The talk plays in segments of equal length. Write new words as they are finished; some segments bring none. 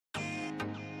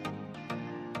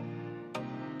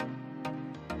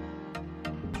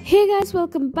Hey guys,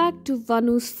 welcome back to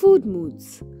Vanu's Food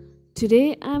Moods.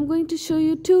 Today I'm going to show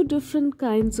you two different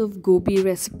kinds of gobi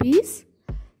recipes.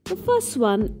 The first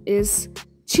one is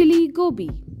chili gobi.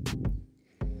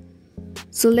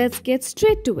 So let's get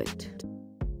straight to it.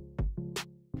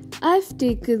 I've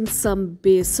taken some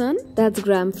besan, that's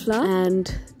gram flour,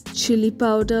 and chili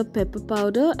powder, pepper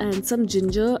powder, and some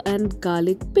ginger and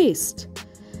garlic paste.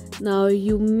 Now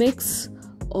you mix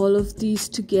all of these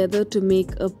together to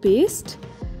make a paste.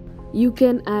 You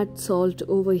can add salt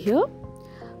over here.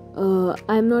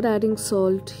 I'm not adding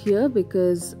salt here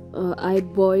because I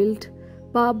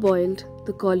parboiled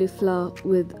the cauliflower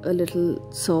with a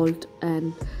little salt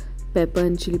and pepper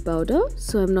and chili powder,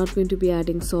 so I'm not going to be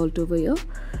adding salt over here.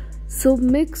 So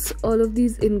mix all of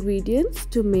these ingredients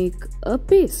to make a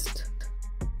paste.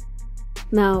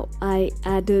 Now I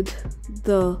added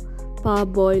the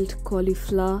parboiled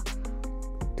cauliflower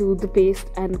to the paste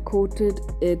and coated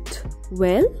it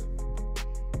well.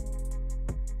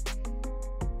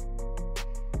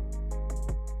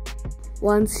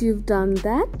 Once you've done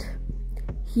that,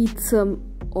 heat some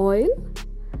oil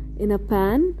in a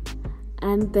pan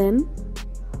and then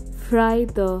fry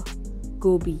the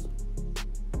gobi.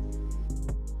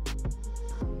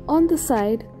 On the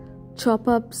side, chop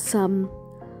up some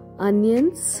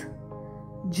onions,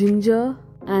 ginger,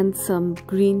 and some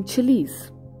green chilies.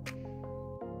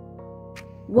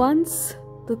 Once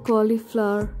the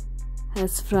cauliflower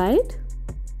has fried,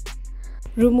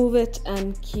 remove it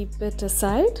and keep it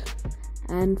aside.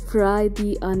 And fry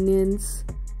the onions,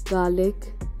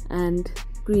 garlic and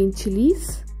green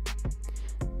chilies.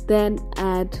 Then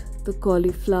add the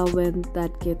cauliflower when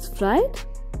that gets fried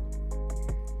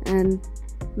and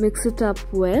mix it up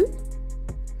well.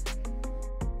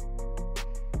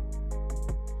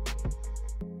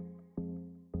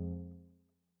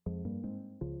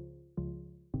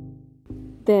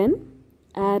 Then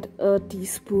add a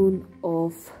teaspoon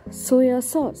of soya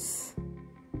sauce.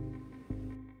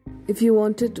 If you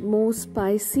want it more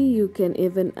spicy, you can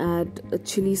even add a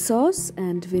chili sauce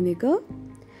and vinegar.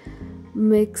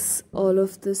 Mix all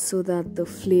of this so that the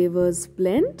flavors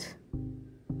blend.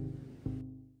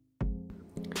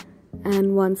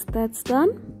 And once that's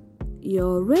done,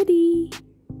 you're ready.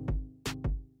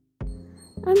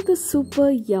 And the super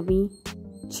yummy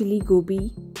chili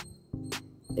gobi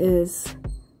is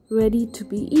ready to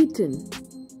be eaten.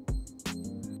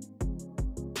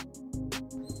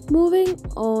 Moving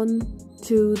on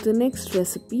to the next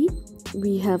recipe,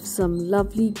 we have some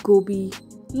lovely gobi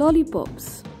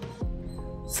lollipops.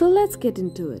 So let's get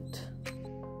into it.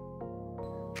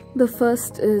 The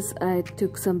first is I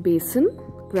took some besan,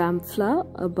 gram flour,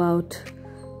 about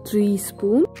 3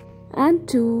 spoons, and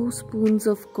 2 spoons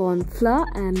of corn flour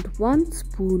and 1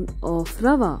 spoon of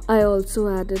rava. I also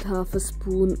added half a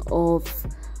spoon of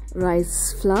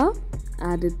rice flour,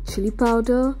 added chili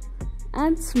powder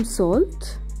and some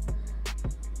salt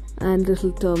and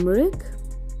little turmeric.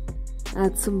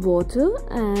 Add some water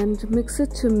and mix it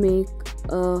to make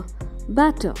a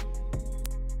batter.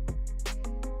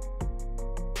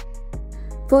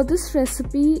 For this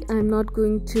recipe, I'm not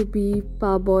going to be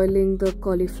parboiling the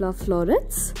cauliflower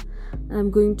florets. I'm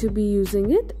going to be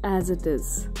using it as it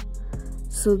is.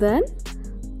 So then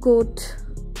coat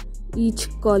each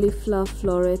cauliflower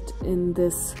floret in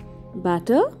this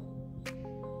batter.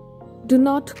 Do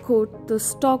not coat the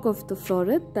stalk of the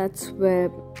floret, that's where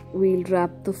we'll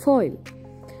wrap the foil.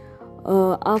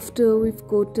 After we've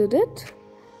coated it,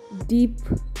 deep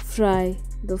fry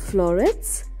the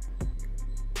florets,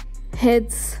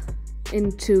 heads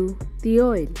into the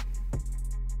oil.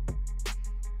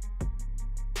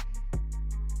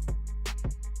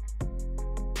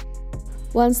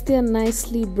 Once they are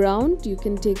nicely browned, you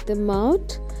can take them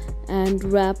out and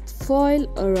wrap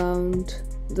foil around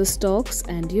the stalks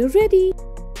and you're ready.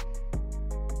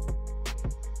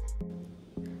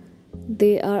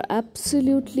 They are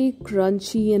absolutely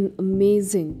crunchy and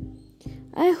amazing.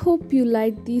 I hope you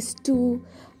like these two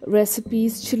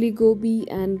recipes, chili gobi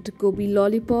and gobi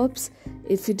lollipops.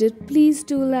 If you did, please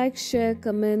do like, share,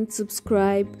 comment,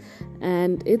 subscribe,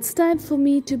 and it's time for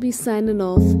me to be signing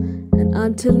off. And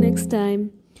until next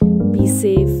time, be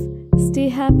safe, stay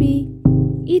happy,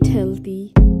 eat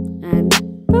healthy, and